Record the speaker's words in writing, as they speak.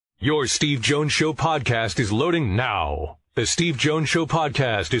Your Steve Jones Show podcast is loading now. The Steve Jones Show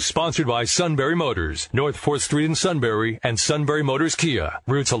podcast is sponsored by Sunbury Motors, North 4th Street in Sunbury, and Sunbury Motors Kia,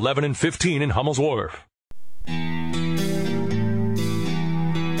 routes 11 and 15 in Hummel's Wharf.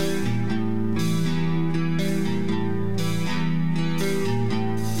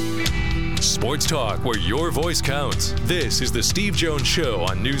 Sports talk where your voice counts. This is the Steve Jones Show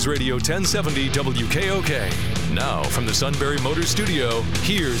on News Radio 1070 WKOK. Now from the Sunbury Motors studio,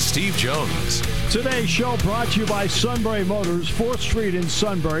 here's Steve Jones. Today's show brought to you by Sunbury Motors, 4th Street in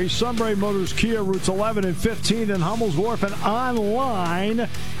Sunbury, Sunbury Motors Kia, routes 11 and 15 in Hummel's Wharf, and online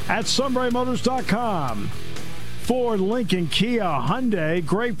at sunburymotors.com. Ford, Lincoln, Kia, Hyundai,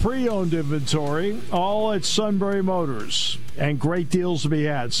 great pre-owned inventory, all at Sunbury Motors, and great deals to be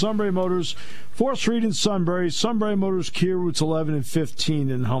had. Sunbury Motors, 4th Street in Sunbury, Sunbury Motors Kia, routes 11 and 15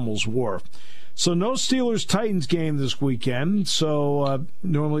 in Hummel's Wharf. So no Steelers-Titans game this weekend, so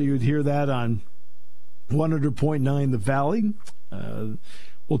normally you'd hear that on 100.9 The Valley.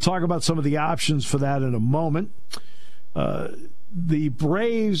 We'll talk about some of the options for that in a moment. The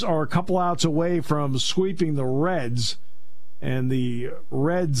Braves are a couple outs away from sweeping the Reds, and the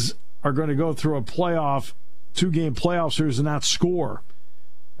Reds are going to go through a two-game playoff series and not score.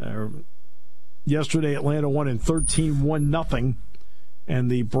 Yesterday, Atlanta won in 13, 1-0, and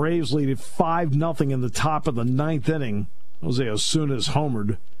the Braves lead at 5-0 in the top of the ninth inning. Jose Osuna's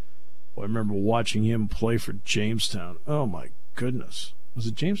homered. Well, I remember watching him play for Jamestown. Oh, my goodness. Was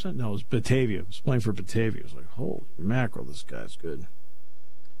it Jamestown? No, it was Batavia. He was playing for Batavia. I was like, holy mackerel, this guy's good.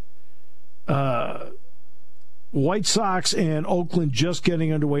 White Sox and Oakland just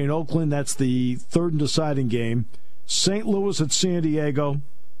getting underway in Oakland. That's the third and deciding game. St. Louis at San Diego.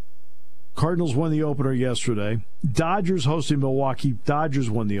 Cardinals won the opener yesterday. Dodgers hosting Milwaukee. Dodgers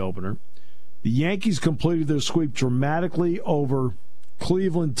won the opener. The Yankees completed their sweep dramatically over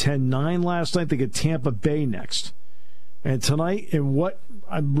Cleveland 10-9 last night. They get Tampa Bay next. And tonight, in what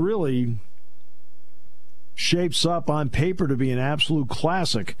really shapes up on paper to be an absolute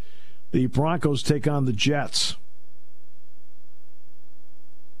classic, the Broncos take on the Jets.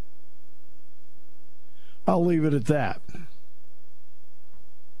 I'll leave it at that.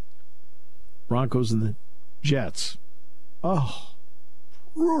 Broncos and the Jets. Oh,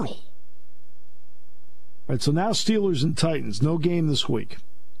 brutal. All right, so now Steelers and Titans. No game this week.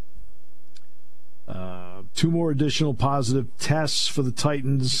 Two more additional positive tests for the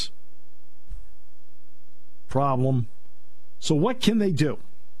Titans. Problem. So what can they do?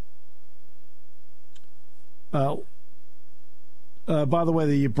 By the way,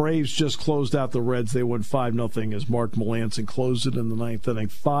 the Braves just closed out the Reds. They won 5-0 as Mark Melancon closed it in the ninth inning.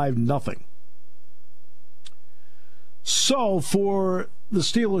 5-0. So for the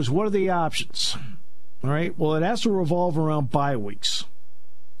Steelers, what are the options? All right, well, it has to revolve around bye weeks.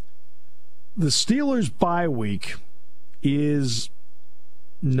 The Steelers' bye week is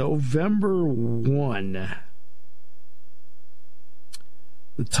November 1.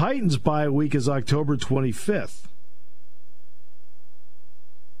 The Titans' bye week is October 25th.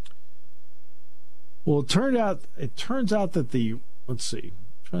 Well, it turns out that let's see.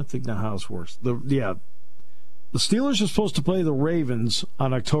 I'm trying to think now how this works. The Steelers are supposed to play the Ravens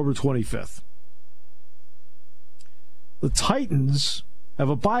on October 25th. The Titans have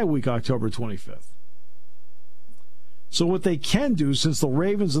a bye week October 25th. So what they can do, since the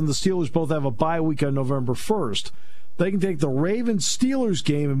Ravens and the Steelers both have a bye week on November 1st, they can take the Ravens-Steelers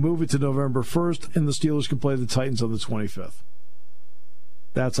game and move it to November 1st, and the Steelers can play the Titans on the 25th.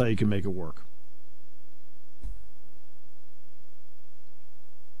 That's how you can make it work.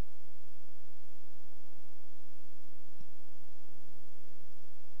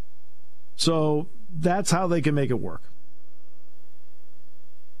 So that's how they can make it work.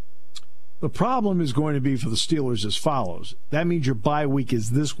 The problem is going to be for the Steelers as follows. That means your bye week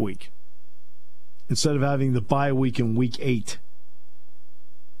is this week instead of having the bye week in week 8.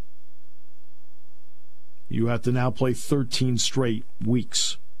 You have to now play 13 straight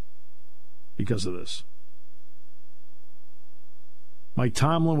weeks because of this. Mike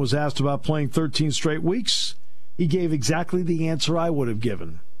Tomlin was asked about playing 13 straight weeks. He gave exactly the answer I would have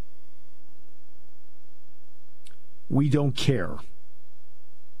given. We don't care.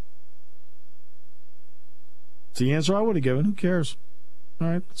 It's the answer I would have given. Who cares? All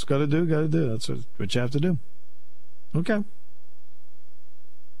right, it's got to do. That's what you have to do. Okay.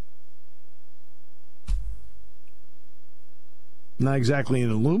 Not exactly an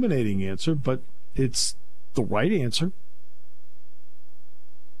illuminating answer, but it's the right answer.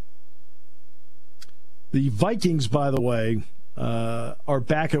 The Vikings, by the way, are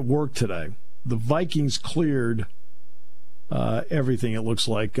back at work today. The Vikings cleared everything, it looks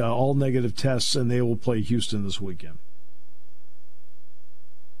like. All negative tests, and they will play Houston this weekend.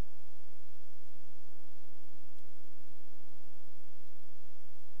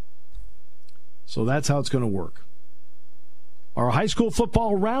 So that's how it's going to work. Our high school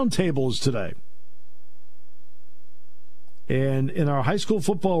football roundtable is today. And in our high school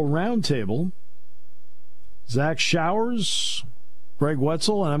football roundtable, Zach Showers, Greg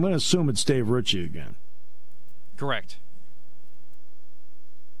Wetzel, and I'm going to assume it's Dave Ritchie again. Correct.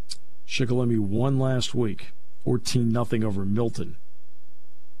 Shikellamy won last week, 14-0 over Milton.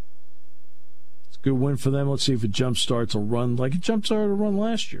 It's a good win for them. Let's see if it jumpstarts a run like it jumpstarted a run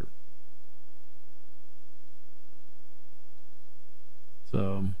last year.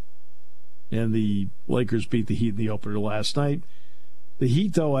 So, and the Lakers beat the Heat in the opener last night. The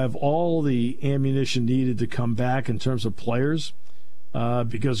Heat, though, have all the ammunition needed to come back in terms of players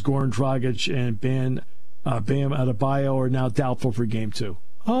because Goran Dragic and Bam Adebayo are now doubtful for Game 2.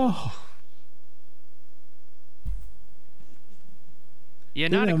 Oh. Yeah,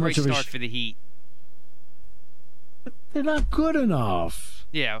 not a great start for the Heat. They're not good enough.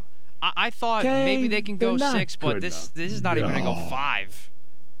 Yeah. I thought maybe they can go 6, but this is not even going to go 5.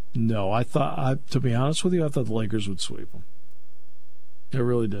 No, to be honest with you, I thought the Lakers would sweep them. I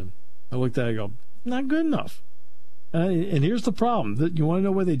really did. I looked at it and go, not good enough. And here's the problem. You want to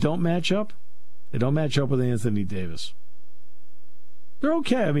know where they don't match up? They don't match up with Anthony Davis. They're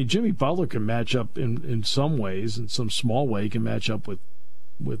okay. I mean, Jimmy Butler can match up in some ways, in some small way, he can match up with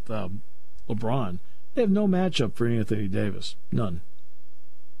LeBron. They have no matchup for Anthony Davis. None.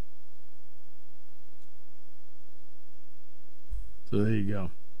 So there you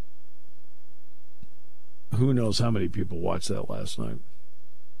go. Who knows how many people watched that last night?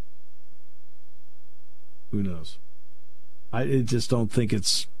 Who knows? I just don't think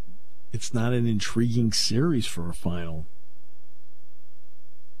it's not an intriguing series for a final.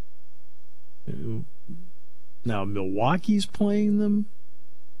 Now Milwaukee's playing them.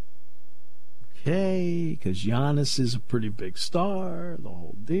 Okay, because Giannis is a pretty big star, the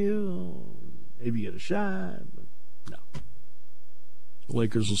whole deal. Maybe get a shot, but no. The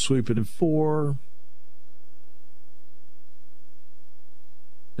Lakers will sweep it in 4.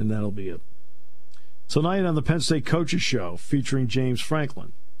 And that'll be it. Tonight on the Penn State Coaches Show, featuring James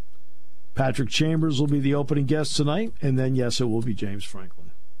Franklin. Patrick Chambers will be the opening guest tonight, and then, yes, it will be James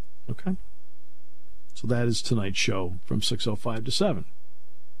Franklin. Okay? So that is tonight's show from 6:05 to 7.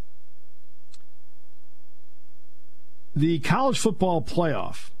 The college football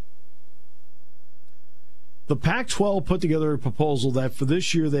playoff. The Pac-12 put together a proposal that for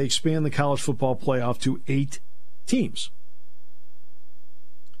this year they expand the college football playoff to 8 teams.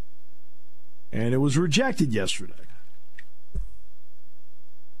 And it was rejected yesterday.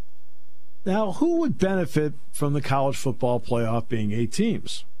 Now, who would benefit from the college football playoff being 8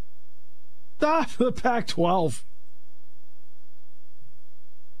 teams? The Pac-12.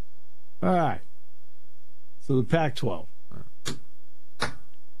 All right. So the Pac-12.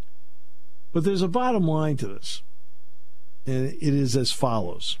 But there's a bottom line to this, and it is as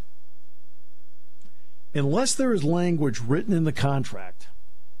follows. Unless there is language written in the contract,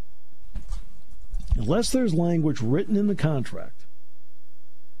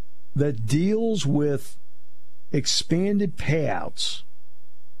 that deals with expanded payouts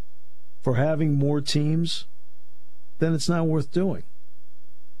for having more teams, then it's not worth doing.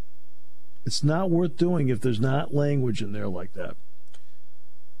 It's not worth doing if there's not language in there like that.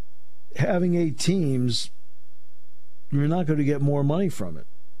 Having 8 teams, you're not going to get more money from it.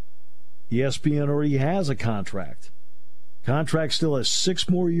 ESPN already has a contract. Contract still has 6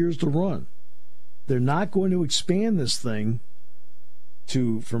 more years to run. They're not going to expand this thing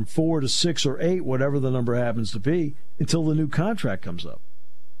from 4 to 6 or 8, whatever the number happens to be, until the new contract comes up.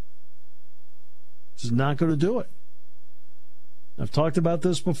 This is not going to do it. I've talked about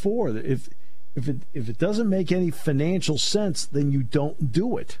this before. If it doesn't make any financial sense, then you don't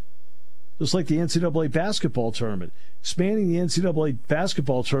do it. Just like the NCAA basketball tournament. Expanding the NCAA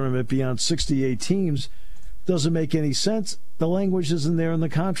basketball tournament beyond 68 teams doesn't make any sense. The language isn't there in the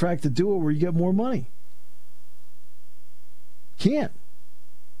contract to do it where you get more money. Can't.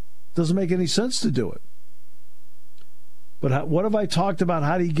 Doesn't make any sense to do it. But what have I talked about?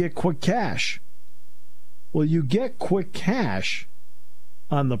 How do you get quick cash? Well, you get quick cash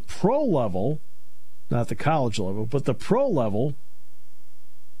on the pro level, not the college level, but the pro level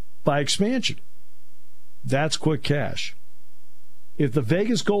by expansion. That's quick cash. If the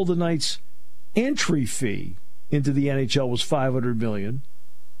Vegas Golden Knights entry fee into the NHL was $500 million,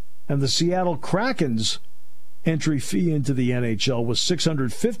 and the Seattle Kraken's entry fee into the NHL was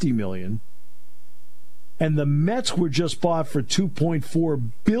 $650 million, and the Mets were just bought for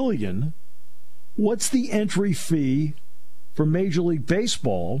 $2.4 billion, what's the entry fee for Major League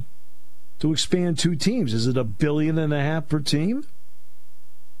Baseball to expand 2 teams? Is it $1.5 billion per team?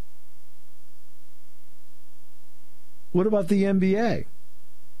 What about the NBA?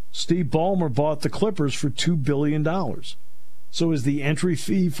 Steve Ballmer bought the Clippers for $2 billion. So is the entry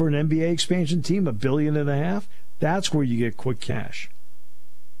fee for an NBA expansion team $1.5 billion? That's where you get quick cash.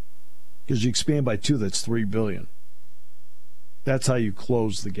 Because you expand by 2, that's $3 billion. That's how you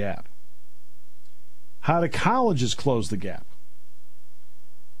close the gap. How do colleges close the gap?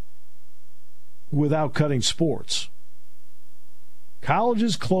 Without cutting sports.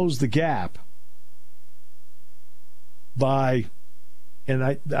 Colleges close the gap by, and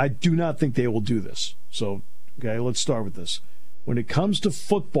I do not think they will do this. So, okay, let's start with this. When it comes to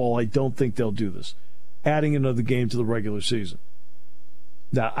football, I don't think they'll do this. Adding another game to the regular season.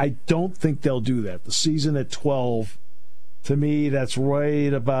 Now, I don't think they'll do that. The season at 12, to me, that's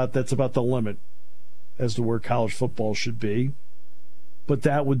about the limit as to where college football should be. But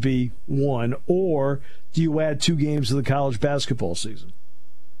that would be one. Or do you add 2 games to the college basketball season?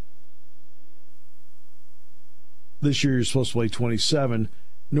 This year you're supposed to play 27.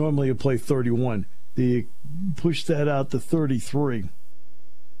 Normally you play 31. Do you push that out to 33?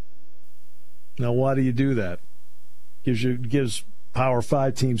 Now, why do you do that? Gives Power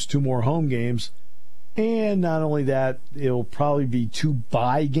 5 teams 2 more home games. And not only that, it'll probably be 2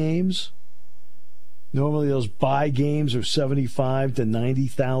 bye games. Normally those bye games are $75,000 to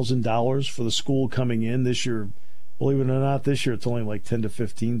 $90,000 for the school coming in. This year, believe it or not, this year it's only like $10,000 to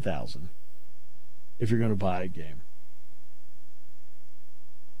 $15,000 if you're going to buy a game.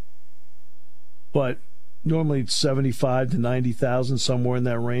 But normally it's $75,000 to $90,000, somewhere in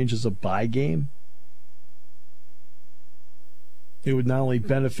that range, as a bye game. It would not only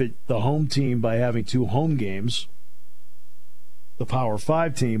benefit the home team by having 2 home games, the Power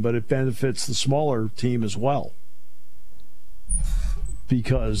 5 team, but it benefits the smaller team as well,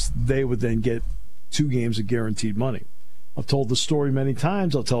 because they would then get 2 games of guaranteed money. I've told the story many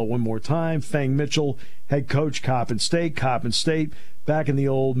times. I'll tell it one more time. Fang Mitchell, head coach, Coppin State, back in the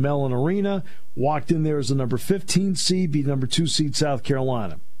old Mellon Arena, walked in there as the number 15 seed, beat number 2 seed South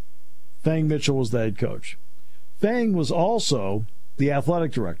Carolina. Fang Mitchell was the head coach. Fang was also the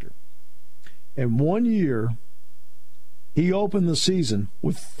athletic director. And one year, he opened the season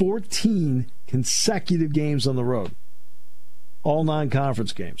with 14 consecutive games on the road, all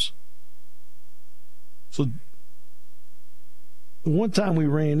non-conference games. So the one time we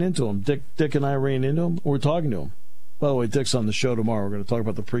ran into him, Dick and I ran into him, we were talking to him. By the way, Dick's on the show tomorrow. We're going to talk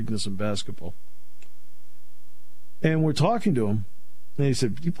about the Preakness in basketball. And we're talking to him, and he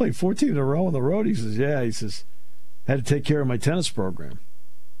said, "You played 14 in a row on the road?" He says, "Yeah." He says, "Had to take care of my tennis program."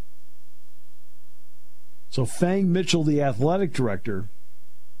 So Fang Mitchell, the athletic director,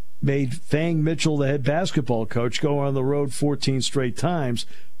 made Fang Mitchell, the head basketball coach, go on the road 14 straight times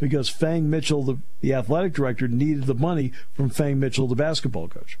because Fang Mitchell, the athletic director, needed the money from Fang Mitchell, the basketball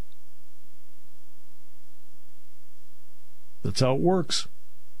coach. That's how it works.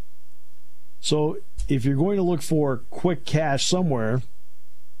 So if you're going to look for quick cash somewhere,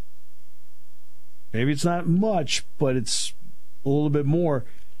 maybe it's not much, but it's a little bit more.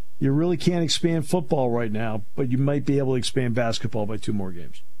 You really can't expand football right now, but you might be able to expand basketball by 2 more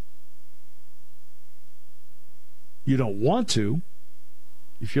games. You don't want to.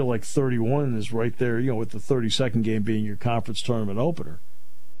 You feel like 31 is right there, with the 32nd game being your conference tournament opener.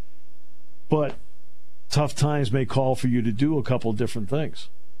 But tough times may call for you to do a couple of different things.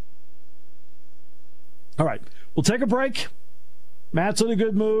 All right, we'll take a break. Matt's in a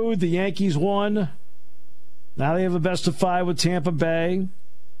good mood. The Yankees won. Now they have a best-of-5 with Tampa Bay.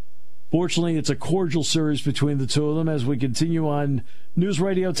 Fortunately, it's a cordial series between the two of them as we continue on News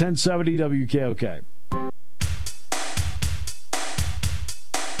Radio 1070 WKOK.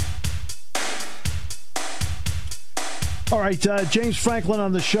 All right, James Franklin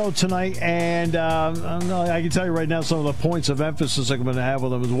on the show tonight, and I can tell you right now some of the points of emphasis I'm going to have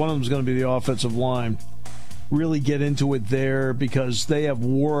with them is one of them is going to be the offensive line. Really get into it there because they have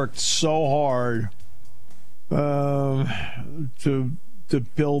worked so hard to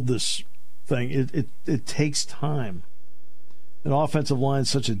build this thing. It takes time. An offensive line is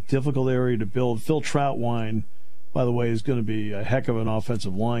such a difficult area to build. Phil Troutwine, by the way, is going to be a heck of an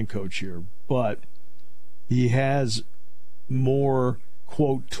offensive line coach here, but he has more,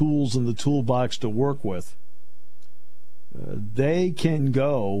 quote, tools in the toolbox to work with. They can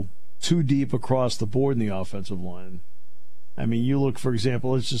go too deep across the board in the offensive line. I mean, you look, for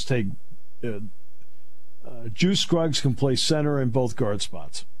example, let's just take Juice Scruggs can play center and both guard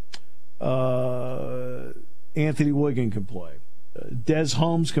spots. Anthony Wiggin can play. Des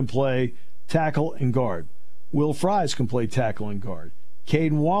Holmes can play tackle and guard. Will Fries can play tackle and guard.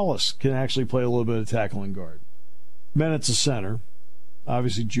 Caden Wallace can actually play a little bit of tackle and guard. Bennett's a center.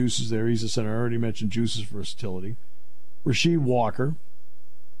 Obviously, Juice is there. He's a center. I already mentioned Juice's versatility. Rasheed Walker.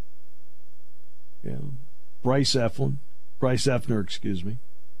 Yeah. Bryce Effner, excuse me.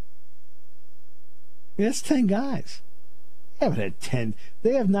 That's 10 guys.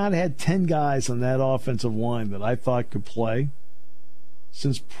 They have not had 10 guys on that offensive line that I thought could play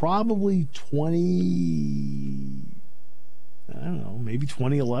since probably maybe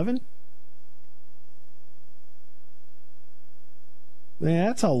 2011. Man,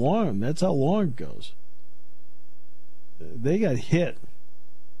 that's how long it goes. They got hit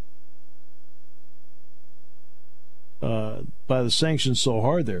by the sanctions so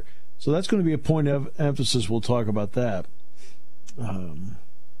hard there. So that's going to be a point of emphasis. We'll talk about that.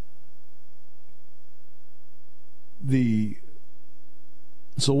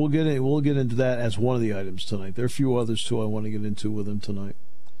 So we'll get into that as one of the items tonight. There are a few others too I want to get into with him tonight.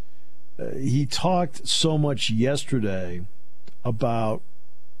 He talked so much yesterday about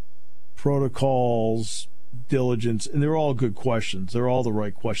protocols, diligence, and they're all good questions. They're all the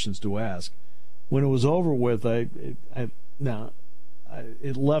right questions to ask. When it was over with, it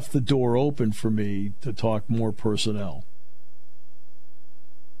left the door open for me to talk more personnel.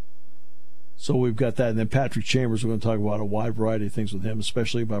 So we've got that. And then Patrick Chambers, we're going to talk about a wide variety of things with him,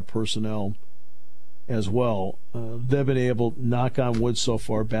 especially about personnel as well. They've been able, knock on wood so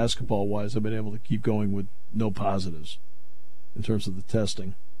far, basketball-wise, they've been able to keep going with no positives in terms of the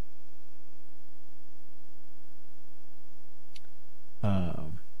testing.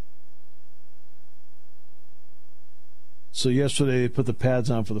 So yesterday they put the pads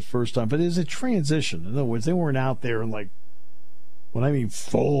on for the first time, but it was a transition. In other words, they weren't out there in when I mean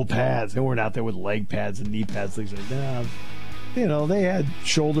full pads, they weren't out there with leg pads and knee pads, things like that. They had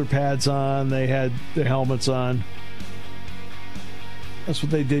shoulder pads on, they had their helmets on. That's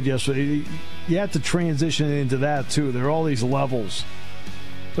what they did yesterday. You have to transition into that too. There are all these levels.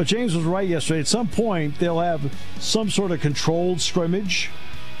 But James was right yesterday. At some point, they'll have some sort of controlled scrimmage.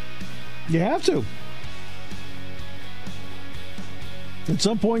 You have to. At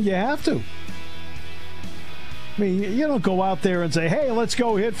some point, you have to. I mean, you don't go out there and say, hey, let's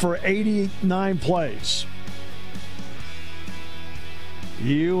go hit for 89 plays. But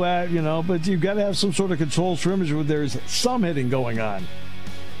you've got to have some sort of controlled scrimmage where there's some hitting going on.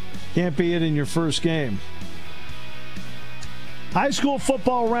 Can't be it in your first game. High School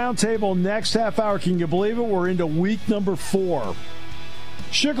Football Roundtable next half hour. Can you believe it? We're into week number 4.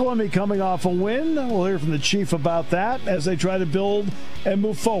 Shikellamy coming off a win. We'll hear from the chief about that as they try to build and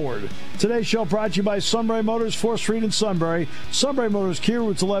move forward. Today's show brought to you by Sunbury Motors, 4th Street in Sunbury. Sunbury Motors, Kia,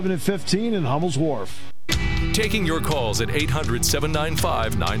 routes 11 and 15 in Hummel's Wharf. Taking your calls at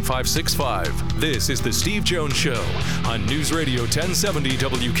 800-795-9565. This is The Steve Jones Show on News Radio 1070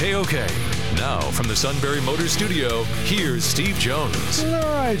 WKOK. Now, from the Sunbury Motors studio, here's Steve Jones. All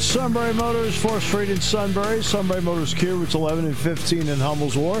right, Sunbury Motors, 4th Street in Sunbury. Sunbury Motors, Kia, routes 11 and 15 in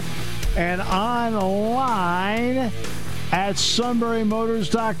Hummel's Wharf. And online at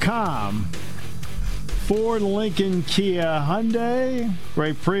sunburymotors.com. Ford, Lincoln, Kia, Hyundai.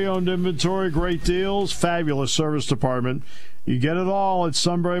 Great pre-owned inventory, great deals, fabulous service department. You get it all at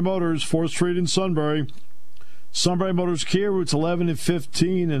Sunbury Motors, 4th Street in Sunbury. Sunbury Motors Kia, routes 11 and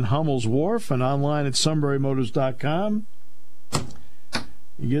 15 in Hummel's Wharf, and online at sunburymotors.com.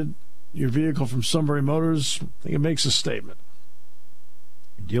 You get your vehicle from Sunbury Motors. I think it makes a statement.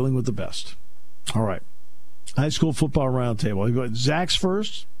 You're dealing with the best. All right. High School Football Roundtable. Zach's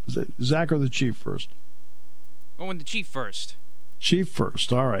first? Is it Zach or the Chief first? Going with the Chief first. Chief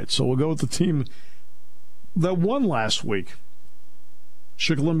first. All right. So we'll go with the team that won last week.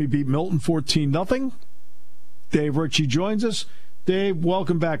 Shikellamy beat Milton 14-0. Dave Ritchie joins us. Dave,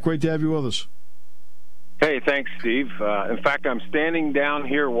 welcome back. Great to have you with us. Hey, thanks, Steve. In fact, I'm standing down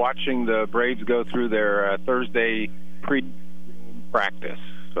here watching the Braves go through their Thursday pre-practice.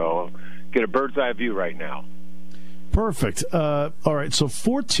 So get a bird's eye view right now. Perfect. All right, so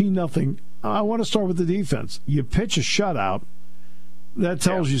 14-0. I want to start with the defense. You pitch a shutout. That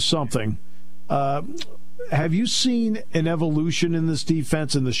tells you something. Have you seen an evolution in this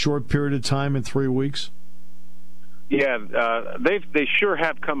defense in the short period of time in 3 weeks? Yeah, they sure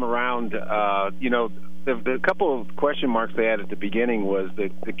have come around. The couple of question marks they had at the beginning was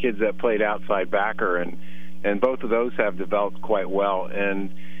the kids that played outside backer, and both of those have developed quite well.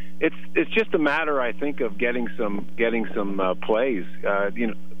 And it's just a matter, I think, of getting some plays.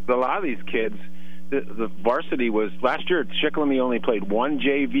 A lot of these kids, the varsity was last year. Shikellamy only played one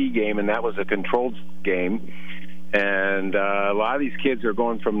JV game, and that was a controlled game. And a lot of these kids are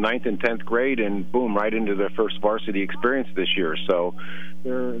going from 9th and 10th grade and, boom, right into their first varsity experience this year. So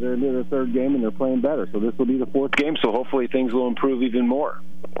they're near their third game, and they're playing better. So this will be the fourth game, so hopefully things will improve even more.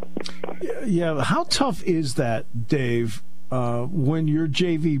 Yeah, how tough is that, Dave, when your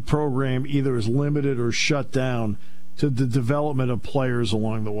JV program either is limited or shut down to the development of players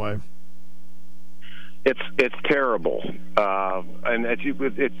along the way? It's terrible, and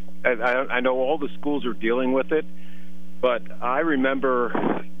I know all the schools are dealing with it, but I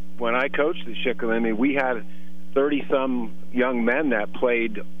remember when I coached at Shikellamy, we had 30-some young men that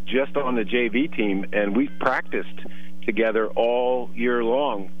played just on the JV team, and we practiced together all year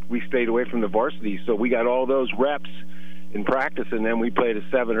long. We stayed away from the varsity, so we got all those reps in practice, and then we played a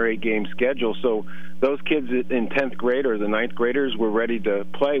 7 or 8 game schedule. So those kids in 10th grade or the 9th graders were ready to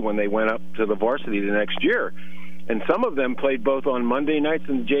play when they went up to the varsity the next year. And some of them played both on Monday nights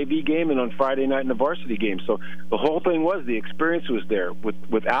in the JV game and on Friday night in the varsity game. So the whole thing was the experience was there.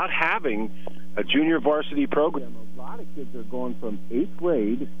 Without having a junior varsity program, a lot of kids are going from 8th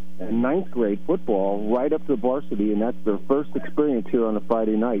grade and 9th grade football right up to varsity, and that's their first experience here on a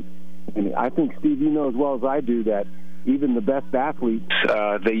Friday night. And I think, Steve, you know as well as I do that even the best athletes,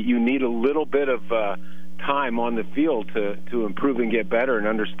 you need a little bit of time on the field to improve and get better and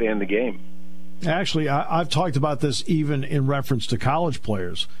understand the game. Actually, I've talked about this even in reference to college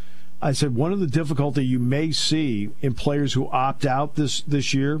players. I said one of the difficulty you may see in players who opt out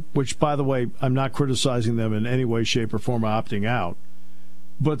this year, which, by the way, I'm not criticizing them in any way, shape, or form opting out,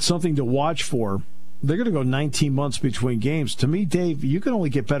 but something to watch for, they're going to go 19 months between games. To me, Dave, you can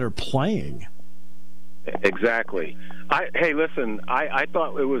only get better playing. Exactly. Hey, listen. I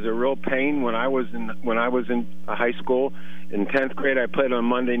thought it was a real pain when I was in high school. In 10th grade, I played on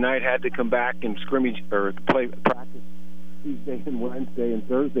Monday night. Had to come back and scrimmage or practice Tuesday and Wednesday and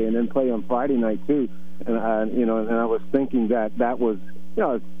Thursday, and then play on Friday night too. And I was thinking that was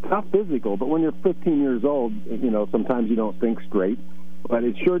it's tough physical. But when you're 15 years old, sometimes you don't think straight. But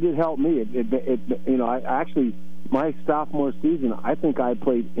it sure did help me. I actually my sophomore season, I think I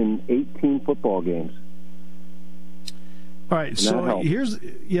played in 18 football games. All right, so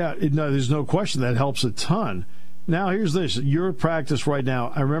there's no question that helps a ton. Now, here's this. You're at practice right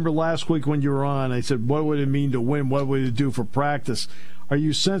now. I remember last week when you were on, I said, what would it mean to win? What would it do for practice? Are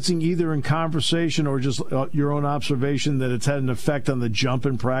you sensing either in conversation or just your own observation that it's had an effect on the jump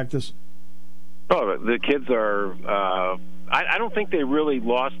in practice? Oh, the kids are I don't think they really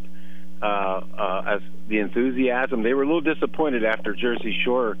lost as the enthusiasm. They were a little disappointed after Jersey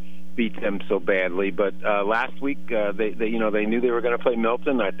Shore beat them so badly, but last week they knew they were going to play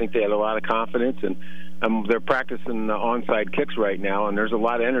Milton. I think they had a lot of confidence, and they're practicing the onside kicks right now, and there's a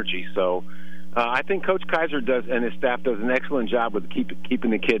lot of energy. So I think Coach Kaiser and his staff does an excellent job with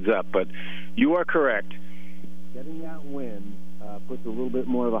keeping the kids up. But you are correct. Getting that win puts a little bit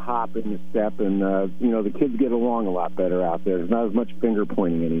more of a hop in the step, and the kids get along a lot better out there. There's not as much finger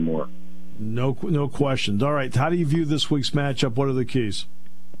pointing anymore. No questions. All right, how do you view this week's matchup? What are the keys?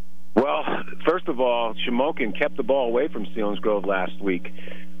 Well, first of all, Shamokin kept the ball away from Selinsgrove last week.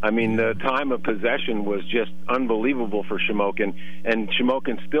 I mean, the time of possession was just unbelievable for Shamokin, and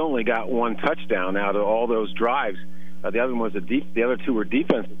Shamokin still only got one touchdown out of all those drives. The other one was the other two were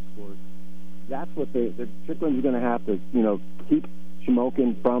defensive scores. That's what the Chickland's going to have to, keep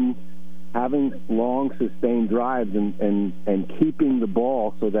Shamokin from having long, sustained drives and keeping the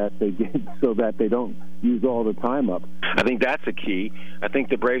ball so that they don't use all the time up. I think that's a key. I think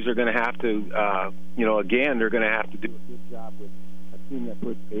the Braves are going to have to, again, they're going to have to do a good job with a team that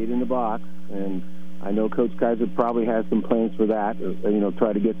puts 8 in the box, and I know Coach Kaiser probably has some plans for that.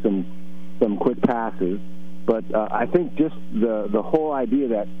 Try to get some quick passes. But I think just the whole idea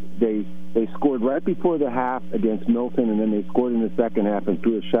that they scored right before the half against Milton, and then they scored in the second half and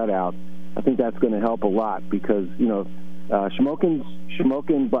threw a shutout. I think that's going to help a lot because Shamokin,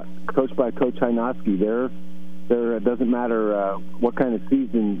 coached by Coach Hynoski, it doesn't matter what kind of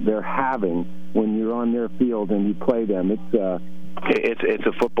season they're having when you're on their field and you play them. It's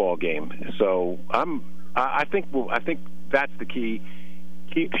a football game. So I think that's the key.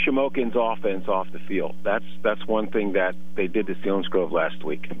 Keep Shamokin's offense off the field. That's one thing that they did to Selinsgrove last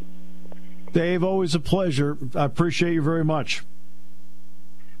week. Dave, always a pleasure. I appreciate you very much.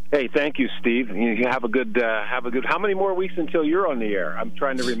 Hey, thank you, Steve. You have a good. How many more weeks until you're on the air? I'm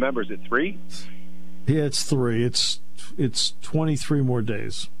trying to remember. Is it 3? Yeah, it's 3. It's 23 more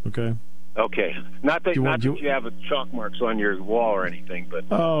days. Okay. Okay, not that you have chalk marks on your wall or anything, but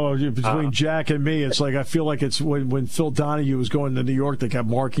between Jack and me, it's like I feel like it's when Phil Donahue was going to New York, they kept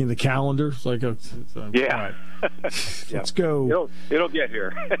marking the calendar. It's like yeah. Let's go. It'll get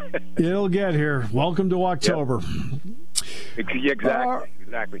here. It'll get here. Welcome to October. Yep.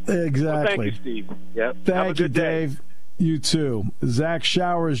 Exactly. Well, thank you, Steve. Yep. Thank you, Dave. You too. Zach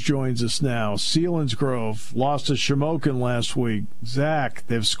Showers joins us now. Selinsgrove lost to Shamokin last week. Zach,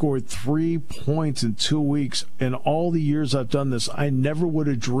 they've scored 3 points in 2 weeks. In all the years I've done this, I never would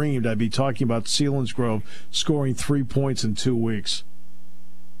have dreamed I'd be talking about Selinsgrove scoring 3 points in 2 weeks.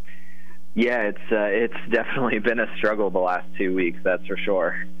 Yeah, it's definitely been a struggle the last 2 weeks, that's for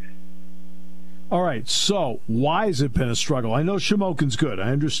sure. All right, so why has it been a struggle? I know Shamokin's good.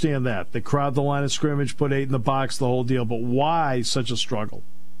 I understand that. They crowd the line of scrimmage, put 8 in the box, the whole deal. But why such a struggle?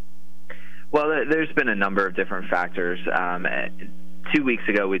 Well, there's been a number of different factors. 2 weeks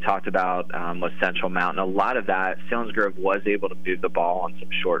ago, we talked about with Central Mountain. A lot of that, Selinsgrove was able to move the ball on some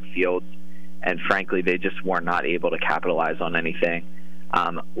short fields, and frankly, they just were not able to capitalize on anything.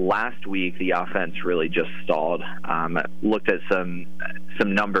 Last week, the offense really just stalled. Looked at some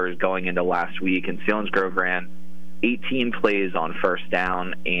numbers going into last week, and Selinsgrove ran 18 plays on first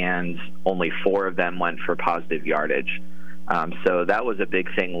down, and only 4 of them went for positive yardage. So that was a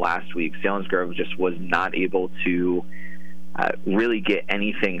big thing last week. Selinsgrove just was not able to really get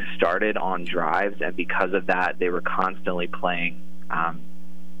anything started on drives, and because of that, they were constantly playing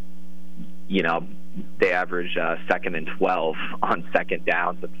they average 2nd and 12 on second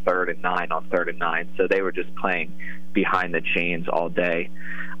downs and 3rd and 9 on 3rd and 9. So they were just playing behind the chains all day.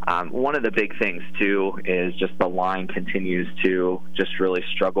 One of the big things, too, is just the line continues to just really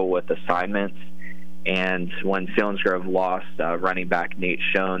struggle with assignments. And when Selinsgrove lost running back Nate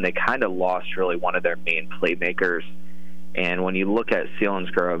Schoen, they kind of lost really one of their main playmakers. And when you look at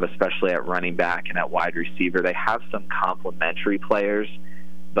Selinsgrove, especially at running back and at wide receiver, they have some complementary players.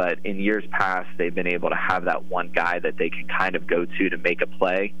 But in years past, they've been able to have that one guy that they can kind of go to make a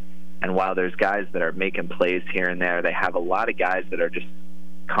play. And while there's guys that are making plays here and there, they have a lot of guys that are just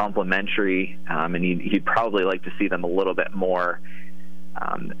complementary, and you'd probably like to see them a little bit more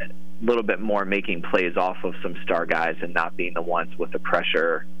making plays off of some star guys and not being the ones with the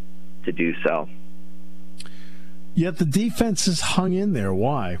pressure to do so. Yet the defense is hung in there.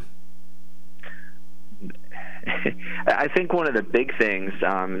 Why? I think one of the big things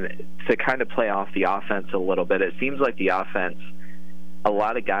to kind of play off the offense a little bit, it seems like the offense, a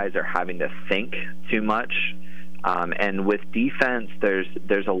lot of guys are having to think too much. And with defense,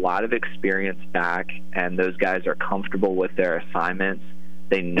 there's a lot of experience back, and those guys are comfortable with their assignments.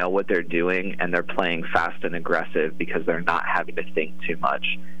 They know what they're doing, and they're playing fast and aggressive because they're not having to think too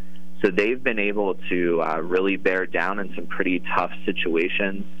much. So they've been able to really bear down in some pretty tough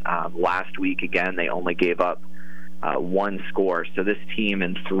situations. Last week, again, they only gave up 1 score. So this team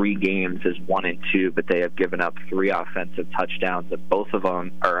in 3 games is 1-2, but they have given up 3 offensive touchdowns, and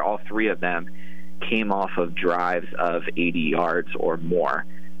all 3 of them came off of drives of 80 yards or more.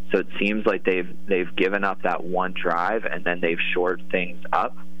 So it seems like they've given up that one drive, and then they've shored things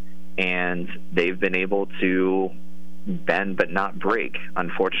up, and they've been able to bend but not break.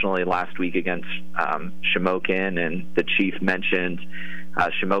 Unfortunately, last week against Shamokin, and the chief mentioned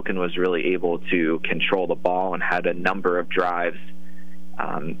Shamokin was really able to control the ball and had a number of drives,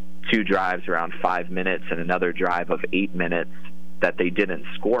 2 drives around 5 minutes and another drive of 8 minutes that they didn't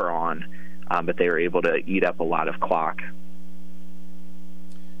score on, but they were able to eat up a lot of clock.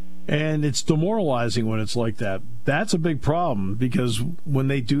 And it's demoralizing when it's like that. That's a big problem, because when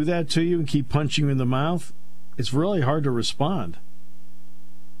they do that to you and keep punching you in the mouth, it's really hard to respond.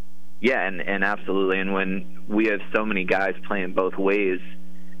 Yeah, and absolutely. And when we have so many guys playing both ways,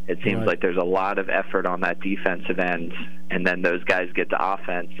 it seems like there's a lot of effort on that defensive end, and then those guys get to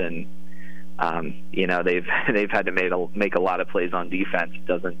offense, and they've had to make a lot of plays on defense. It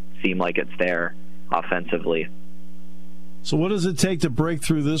doesn't seem like it's there offensively. So what does it take to break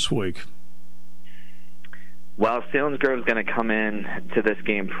through this week? Well, Selinsgrove's going to come in to this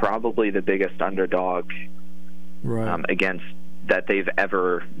game probably the biggest underdog against that they've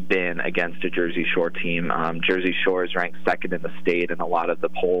ever been against a Jersey Shore team. Jersey Shore is ranked 2nd in the state in a lot of the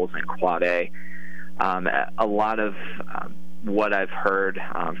polls in Quad A. A lot of what I've heard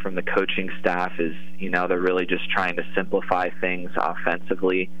from the coaching staff is, they're really just trying to simplify things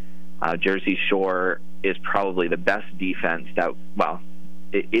offensively. Jersey Shore is probably the best defense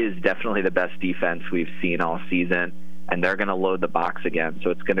it is definitely the best defense we've seen all season, and they're going to load the box again.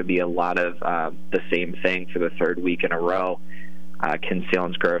 So it's going to be a lot of the same thing for the 3rd week in a row. Can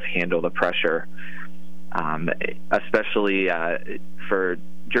Selinsgrove handle the pressure? Especially for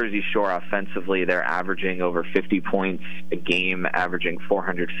Jersey Shore offensively, they're averaging over 50 points a game, averaging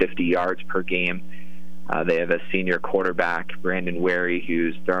 450 yards per game. They have a senior quarterback, Brandon Wary,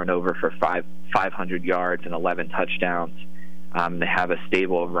 who's thrown over for 500 yards and 11 touchdowns. They have a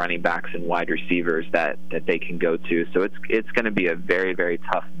stable of running backs and wide receivers that they can go to. So it's going to be a very, very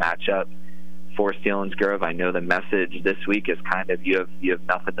tough matchup for Selinsgrove. I know the message this week is kind of you have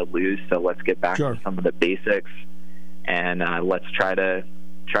nothing to lose, so let's get back to some of the basics, and let's try to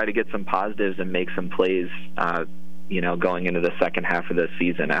get some positives and make some plays, going into the second half of the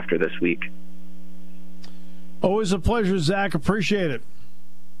season after this week. Always a pleasure, Zach. Appreciate it.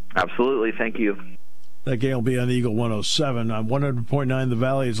 Absolutely. Thank you. That game will be on Eagle 107. On 100.9 The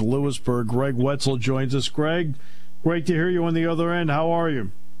Valley is Lewisburg. Greg Wetzel joins us. Greg, great to hear you on the other end. How are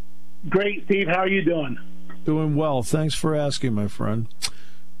you? Great, Steve. How are you doing? Doing well. Thanks for asking, my friend.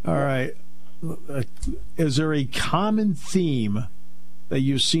 All right. Is there a common theme that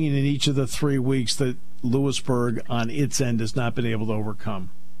you've seen in each of the 3 weeks that Lewisburg on its end has not been able to overcome?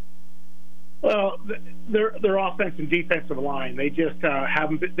 Well, their offense and defensive line, they just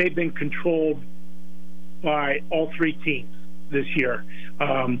haven't. They've been controlled by all three teams this year.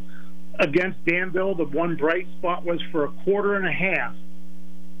 Against Danville, the one bright spot was for a quarter and a half,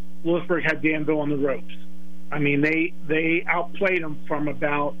 Lewisburg had Danville on the ropes. I mean, they outplayed them from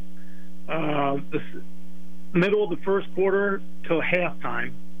about the middle of the first quarter till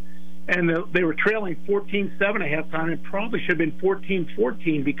halftime. And they were trailing 14-7 at halftime. It probably should have been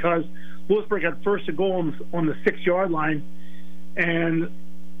 14-14 because Lewisburg had first and goal on the 6-yard line, and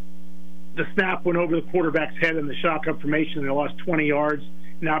the snap went over the quarterback's head in the shotgun formation. They lost 20 yards.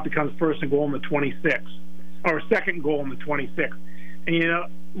 Now it becomes first and goal on the 26, or second goal on the 26. And,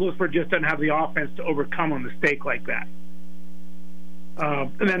 Lewisburg just doesn't have the offense to overcome a mistake like that.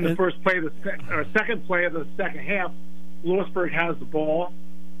 And then the second play of the second half, Lewisburg has the ball.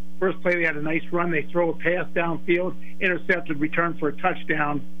 First play, they had a nice run. They throw a pass downfield, intercepted, return for a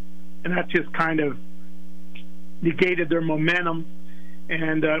touchdown, and that just kind of negated their momentum.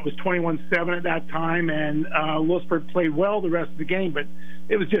 And it was 21-7 at that time, and Lewisburg played well the rest of the game, but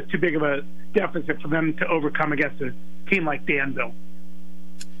it was just too big of a deficit for them to overcome against a team like Danville.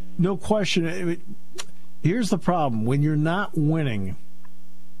 No question. Here's the problem. When you're not winning,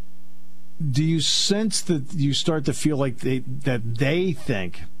 do you sense that you start to feel like they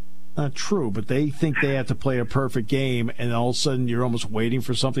think, not true, but they think they have to play a perfect game, and all of a sudden you're almost waiting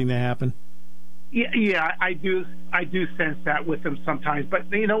for something to happen? Yeah, I do sense that with them sometimes.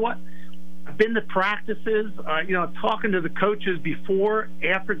 But you know what? I've been to practices, talking to the coaches before,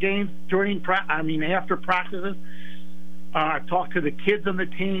 after games, after practices. I've talked to the kids on the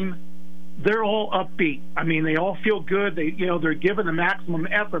team. They're all upbeat. I mean, they all feel good. They're giving the maximum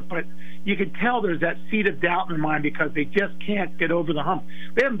effort, but you can tell there's that seed of doubt in their mind because they just can't get over the hump.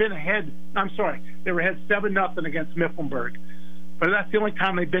 They haven't been ahead. They were ahead 7-0 against Mifflinburg. But that's the only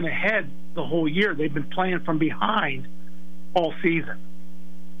time they've been ahead the whole year. They've been playing from behind all season.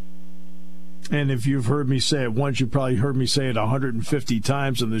 And if you've heard me say it once, you've probably heard me say it 150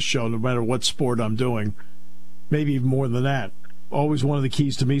 times in this show, no matter what sport I'm doing. Maybe even more than that. Always one of the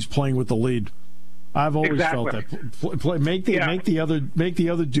keys to me is playing with the lead. I've always felt that. Make the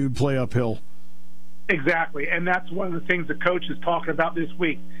other dude play uphill. Exactly, and that's one of the things the coach is talking about this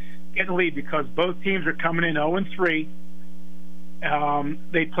week, getting the lead, because both teams are coming in 0-3.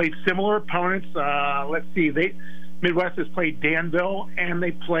 They played similar opponents. Let's see. Midwest has played Danville, and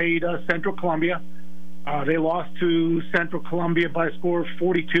they played Central Columbia. They lost to Central Columbia by a score of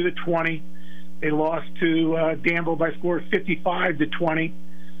 42-20. They lost to Danville by a score of 55-20.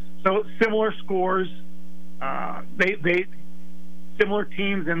 So similar scores. Similar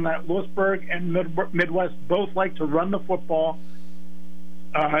teams in that Lewisburg and Midwest both like to run the football.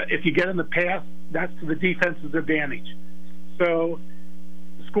 If you get in the pass, that's to the defense's advantage. So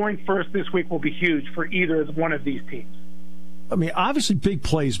scoring first this week will be huge for either one of these teams. I mean, obviously big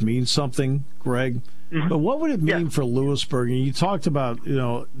plays mean something, Greg. Mm-hmm. But what would it mean for Lewisburg? And you talked about,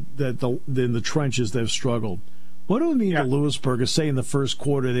 that in the trenches they've struggled. What would it mean to Lewisburg if, say, in the first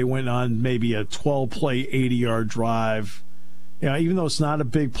quarter they went on maybe a 12-play, 80-yard drive? Even though it's not a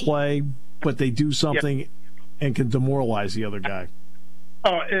big play, but they do something and can demoralize the other guy.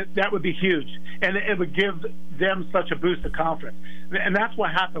 Oh, that would be huge. And it would give them such a boost of confidence. And that's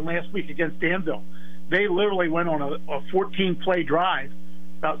what happened last week against Danville. They literally went on a 14-play drive,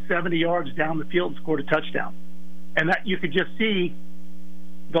 about 70 yards down the field, and scored a touchdown. And that you could just see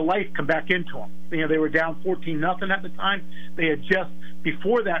the life come back into them. They were down 14-0 at the time. They had just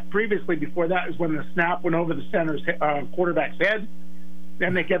previously before that is when the snap went over the quarterback's head.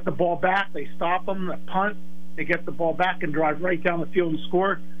 Then they get the ball back, they stop them, the punt, to get the ball back and drive right down the field and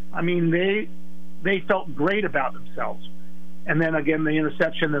score. I mean, they felt great about themselves. And then, again, the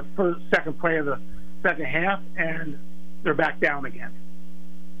interception, the second play of the second half, and they're back down again.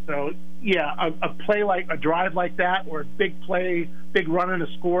 So, yeah, a play like a drive like that or a big play, big run and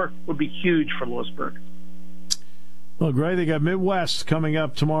a score would be huge for Lewisburg. Well, Gray, they got Midwest coming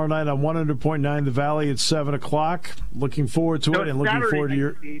up tomorrow night on 100.9 The Valley at 7 o'clock. Looking forward to it and looking forward to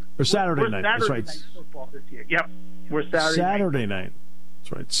your... Or Saturday night. That's right. Night football this year. Yep. We're Saturday night.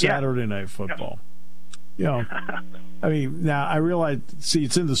 That's right. Saturday night football. Yep. You know, I mean, now I realize, see,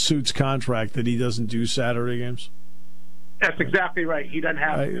 it's in the Suits contract that he doesn't do Saturday games. That's exactly right. He doesn't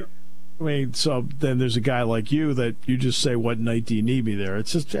have to. I mean, so then there's a guy like you that you just say, what night do you need me there?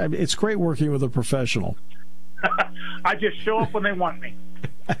 It's just, I mean, it's great working with a professional. I just show up when they want me.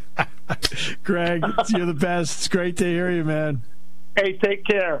 Greg, you're the best. It's great to hear you, man. Hey, take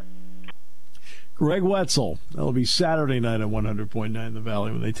care. Greg Wetzel. That'll be Saturday night at 100.9 The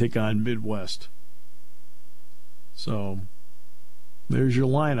Valley when they take on Midwest. So there's your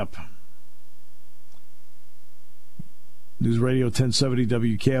lineup. News Radio 1070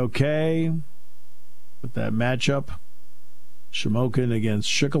 WKOK with that matchup. Shamokin against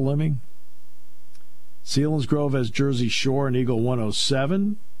Shikellamy. Selinsgrove has Jersey Shore and Eagle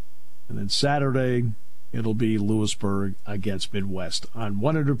 107. And then Saturday, it'll be Lewisburg against Midwest on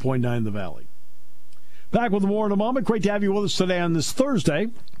 100.9 The Valley. Back with more in a moment. Great to have you with us today on this Thursday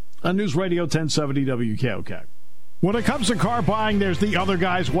on News Radio 1070 WKOK. When it comes to car buying, there's the other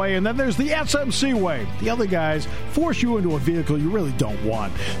guy's way, and then there's the SMC way. The other guys force you into a vehicle you really don't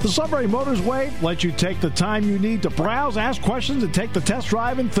want. The Sunbury Motors way lets you take the time you need to browse, ask questions, and take the test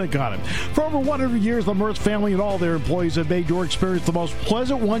drive and think on it. For over 100 years, the Mertz family and all their employees have made your experience the most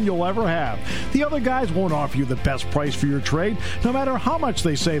pleasant one you'll ever have. The other guys won't offer you the best price for your trade, no matter how much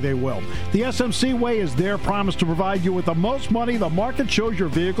they say they will. The SMC way is their promise to provide you with the most money the market shows your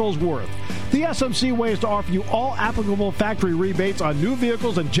vehicle is worth. The SMC way is to offer you all applicable factory rebates on new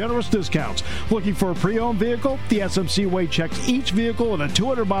vehicles and generous discounts. Looking for a pre-owned vehicle? The SMC way checks each vehicle in a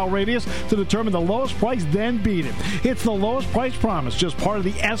 200-mile radius to determine the lowest price, then beat it. It's the lowest price promise, just part of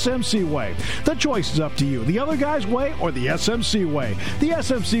the SMC way. The choice is up to you. The other guy's way or the SMC way. The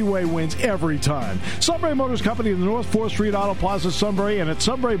SMC way wins every time. Sunbury Motors Company in the North 4th Street Auto Plaza, Sunbury, and at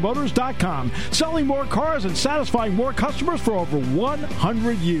sunburymotors.com. Selling more cars and satisfying more customers for over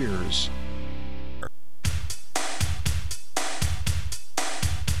 100 years.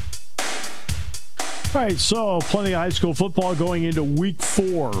 All right, so plenty of high school football going into week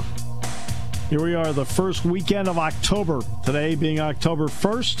 4. Here we are, the first weekend of October. Today being October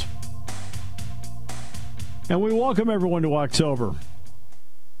 1st. And we welcome everyone to October.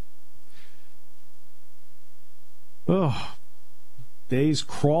 Oh, days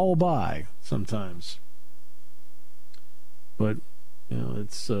crawl by sometimes. But, you know,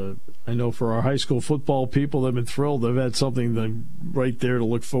 it's, I know for our high school football people, they've been thrilled. They've had something right there to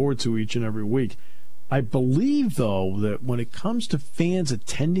look forward to each and every week. I believe, though, that when it comes to fans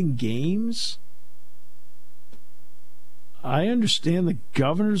attending games, I understand the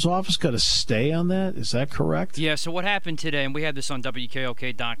governor's office got a stay on that. Is that correct? Yeah, so what happened today, and we had this on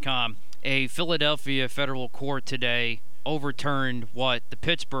WKOK.com, a Philadelphia federal court today overturned what the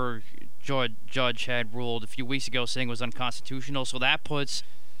Pittsburgh judge had ruled a few weeks ago, saying was unconstitutional. So that puts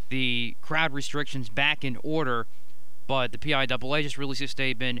the crowd restrictions back in order. But the PIAA just released a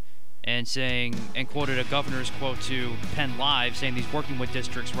statement and saying, and quoted a governor's quote to Penn Live, saying he's working with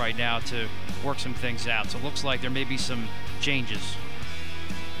districts right now to work some things out. So it looks like there may be some changes.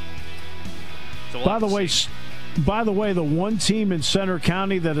 So we'll By the way, the one team in Center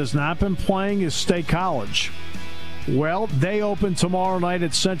County that has not been playing is State College. Well, they open tomorrow night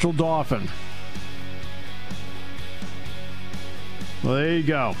at Central Dauphin. Well, there you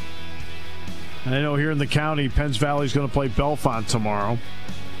go. And I know here in the county, Penns Valley is going to play Bellefonte tomorrow.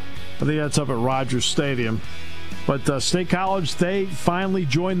 I think that's up at Rogers Stadium. But State College, they finally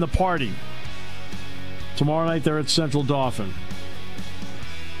joined the party. Tomorrow night, they're at Central Dauphin.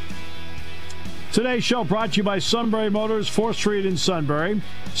 Today's show brought to you by Sunbury Motors, 4th Street in Sunbury.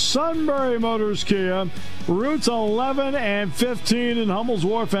 Sunbury Motors Kia, routes 11 and 15 in Hummel's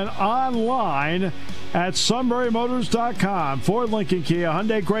Wharf, and online at sunburymotors.com. Ford, Lincoln, Kia,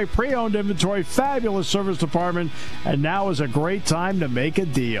 Hyundai, great pre-owned inventory, fabulous service department, and now is a great time to make a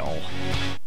deal.